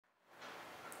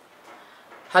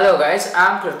Hello guys,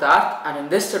 I'm Kritarth, and in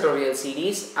this tutorial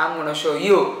series I'm going to show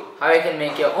you how you can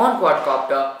make your own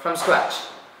quadcopter from scratch.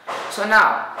 So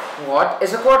now, what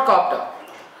is a quadcopter?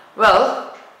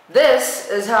 Well, this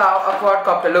is how a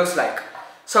quadcopter looks like.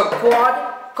 So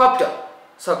quadcopter.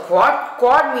 So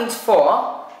quad means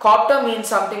four, copter means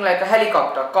something like a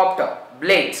helicopter, copter,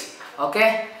 blades.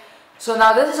 Okay? So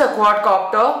now this is a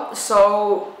quadcopter.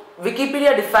 So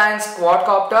Wikipedia defines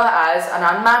quadcopter as an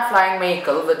unmanned flying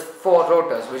vehicle with four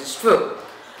rotors, which is true.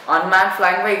 Unmanned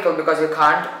flying vehicle because you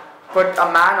can't put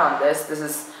a man on this. This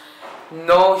is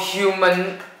no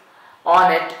human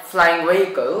on it flying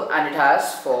vehicle, and it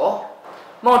has four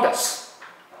motors.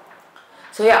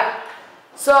 So yeah.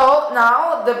 So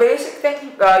now the basic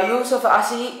thing use of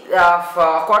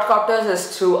quadcopters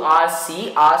is through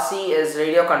RC. RC is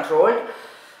radio controlled.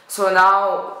 So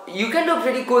now you can do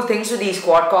pretty cool things with these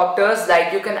quadcopters,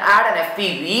 like you can add an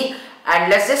FPV, and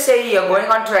let's just say you're going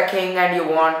on trekking and you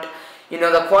want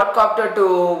the quadcopter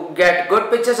to get good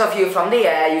pictures of you from the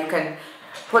air. You can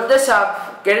put this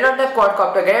up, get it on the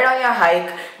quadcopter, get it on your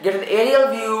hike, get an aerial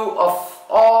view of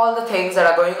all the things that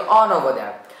are going on over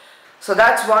there. So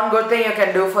that's one good thing you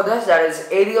can do for this, that is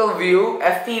aerial view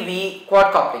FPV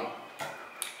quadcoptering.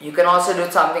 You can also do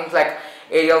some things like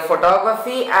aerial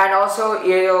photography and also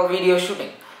aerial video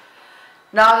shooting.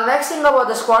 Now the next thing about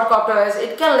this quadcopter is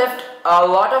it can lift a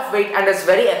lot of weight and is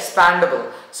very expandable.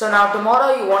 So now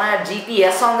tomorrow you want to add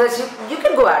GPS on this, you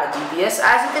can go add a GPS.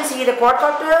 As you can see, the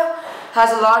quadcopter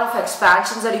has a lot of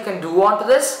expansions that you can do onto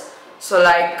this. So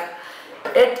like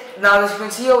now as you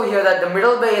can see over here that the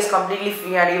middle bay is completely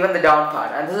free and even the down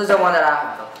part, and this is the one that I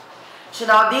have built. So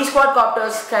now these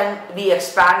quadcopters can be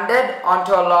expanded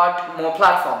onto a lot more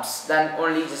platforms than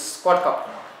only just quadcopter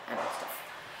and stuff.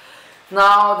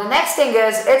 Now the next thing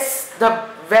is, it's the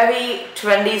very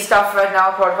trendy stuff right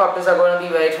now. Quadcopters are going to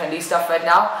be very trendy stuff right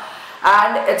now,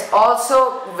 and it's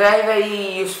also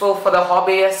very useful for the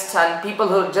hobbyists and people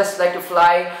who just like to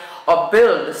fly or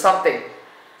build something.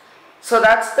 So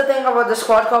that's the thing about this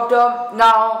quadcopter.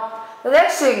 Now the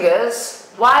next thing is,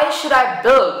 why should I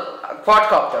build a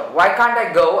quadcopter? Why can't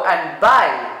I go and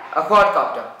buy a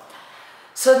quadcopter?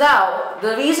 So now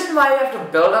the reason why you have to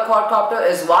build a quadcopter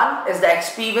is, one is the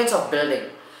experience of building.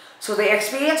 So the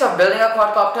experience of building a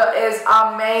quadcopter is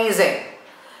amazing.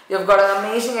 You've got an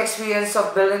amazing experience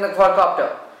of building the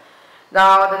quadcopter.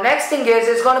 Now the next thing is,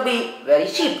 it's going to be very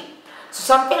cheap. So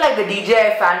something like the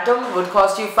DJI Phantom would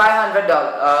cost you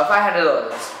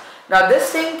 $500. Now this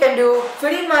thing can do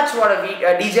pretty much what a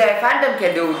DJI Phantom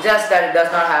can do, just that it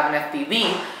does not have an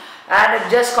FPV, and it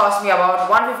just cost me about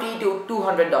 $150 to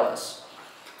 $200.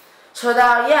 So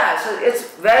now yeah, so it's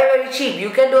very cheap. You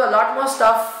can do a lot more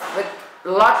stuff with a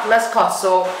lot less cost.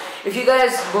 So if you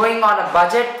guys going on a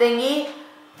budget thingy,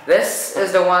 this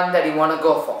is the one that you want to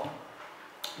go for.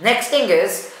 Next thing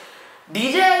is,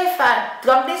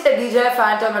 companies like DJI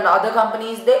Phantom and other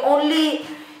companies, they only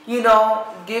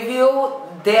give you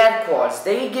their quads.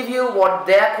 They give you what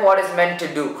their quad is meant to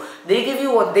do. They give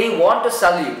you what they want to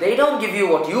sell you. They don't give you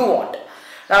what you want.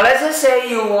 Now let's just say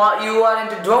you are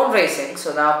into drone racing.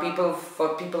 So now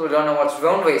for people who don't know what's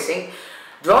drone racing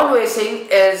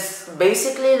is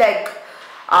basically like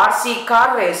RC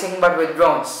car racing but with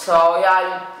drones. So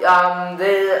yeah,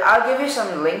 I'll give you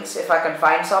some links if I can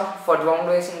find some for drone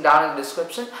racing down in the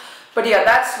description. But yeah,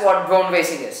 that's what drone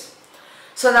racing is.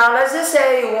 So now let's just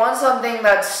say you want something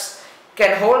that's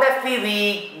can hold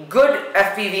FPV, good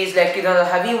FPVs like the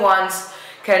heavy ones,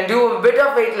 can do a bit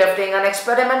of weightlifting, an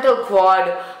experimental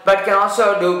quad, but can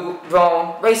also do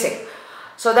drone racing.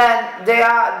 So then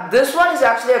this one is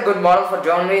actually a good model for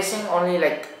drone racing, only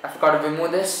like I forgot to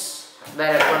remove this,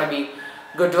 then it's going to be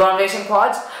good drone racing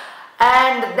quads.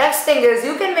 And the next thing is,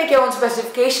 you can make your own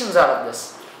specifications out of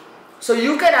this. So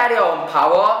you can add your own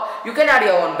power, you can add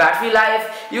your own battery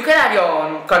life, you can add your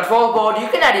own control board, you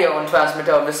can add your own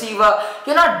transmitter or receiver.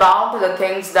 You're not bound to the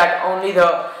things that only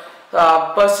the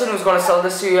person who's going to sell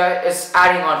this to you is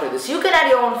adding onto this. You can add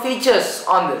your own features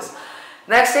on this.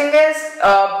 Next thing is,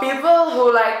 people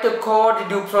who like to code,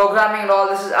 do programming and all,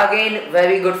 this is again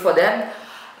very good for them.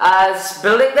 As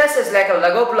building this is like a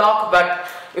Lego block, but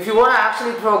if you want to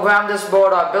actually program this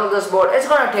board or build this board, it's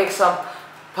going to take some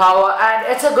power, and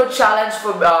it's a good challenge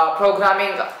for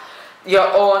programming your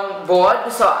own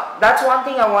board. So that's one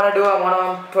thing I want to do. I want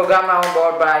to program my own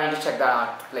board, but I need to check that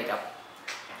out later.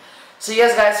 So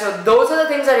yes guys, so those are the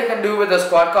things that you can do with this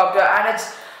quadcopter, and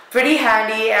it's pretty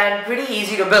handy and pretty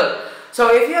easy to build.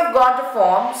 So if you have gone to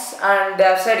forums and they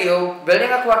have said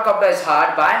building a quadcopter is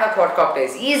hard, buying a quadcopter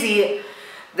is easy,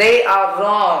 they are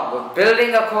wrong.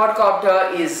 Building a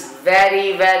quadcopter is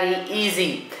very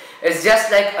easy. It's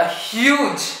just like a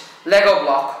huge Lego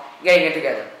block, getting it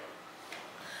together.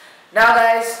 Now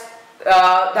guys, the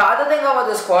other thing about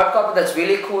this quadcopter that's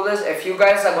really cool is if you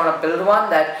guys are going to build one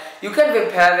that you can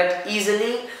repair it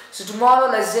easily. So tomorrow,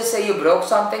 let's just say you broke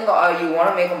something or you want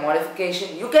to make a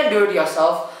modification, you can do it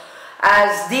yourself.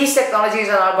 As these technologies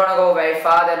are not going to go very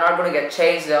far, they're not going to get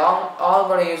changed, they're all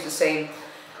going to use the same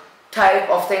type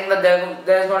of thing that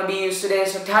there's going to be used today.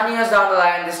 So 10 years down the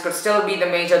line, this could still be the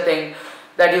major thing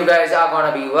that you guys are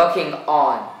going to be working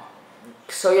on.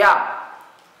 So yeah,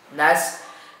 that's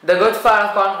the good part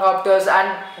of quadcopters,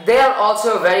 and they are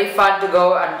also very fun to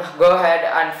go ahead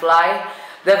and fly.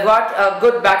 They've got a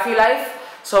good battery life.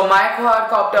 So my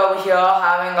quadcopter over here,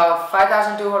 having a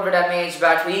 5200 mAh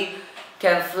battery,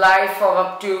 can fly for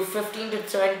up to 15 to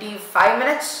 25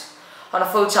 minutes on a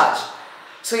full charge.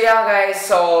 So yeah guys,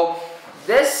 so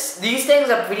these things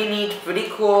are pretty neat, pretty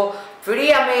cool, pretty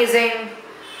amazing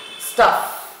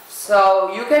stuff.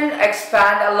 So you can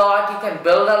expand a lot, you can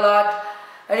build a lot,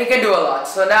 and you can do a lot.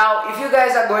 So now if you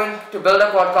guys are going to build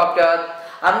a quadcopter,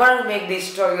 I'm going to make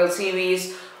this tutorial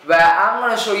series where I'm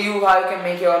going to show you how you can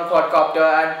make your own quadcopter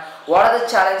and what are the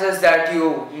challenges that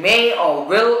you may or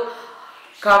will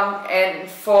come in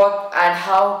forth and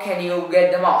how can you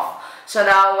get them off. So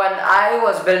now when I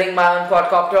was building my own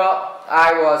quadcopter,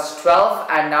 I was 12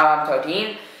 and now I'm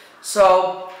 13.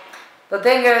 So the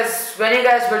thing is, when you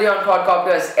guys build your own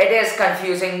quadcopters, it is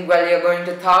confusing. Well, you're going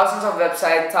to thousands of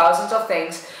websites, thousands of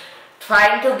things,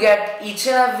 trying to get each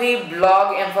and every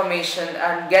blog information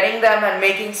and getting them and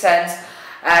making sense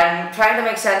and trying to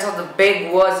make sense of the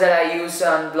big words that I use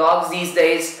on blogs these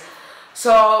days.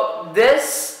 So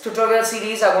this tutorial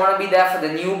series are going to be there for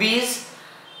the newbies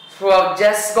who have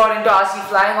just got into RC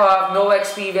flying or have no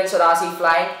experience with RC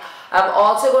flying. I'm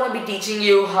also going to be teaching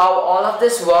you how all of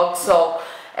this works. So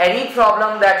any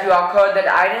problem that you occurred that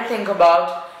I didn't think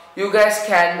about, you guys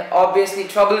can obviously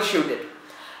troubleshoot it.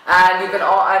 And you can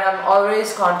and I'm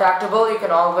always contactable. You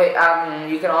can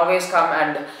always come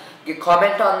and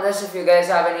comment on this if you guys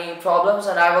have any problems,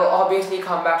 and I will obviously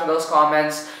come back to those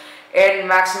comments in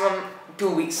maximum 2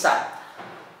 weeks time.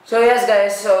 So yes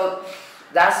guys, so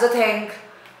that's the thing,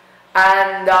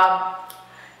 and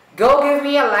go give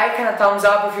me a like and a thumbs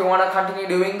up if you want to continue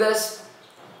doing this,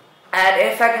 and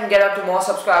if I can get up to more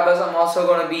subscribers, I'm also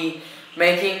going to be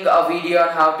making a video on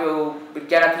how to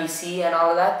get a PC and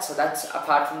all of that. So that's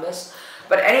apart from this,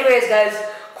 but anyways guys,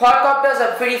 quadcopters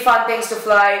are pretty fun things to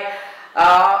fly.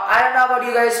 I don't know about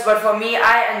you guys, but for me,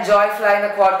 I enjoy flying the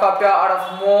quadcopter out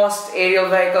of most aerial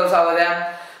vehicles over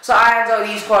them. So I enjoy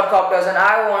these quadcopters, and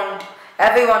I want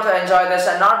everyone to enjoy this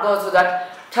and not go through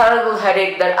that terrible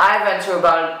headache that I went through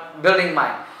about building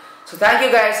mine. So thank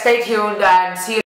you guys, stay tuned and see you.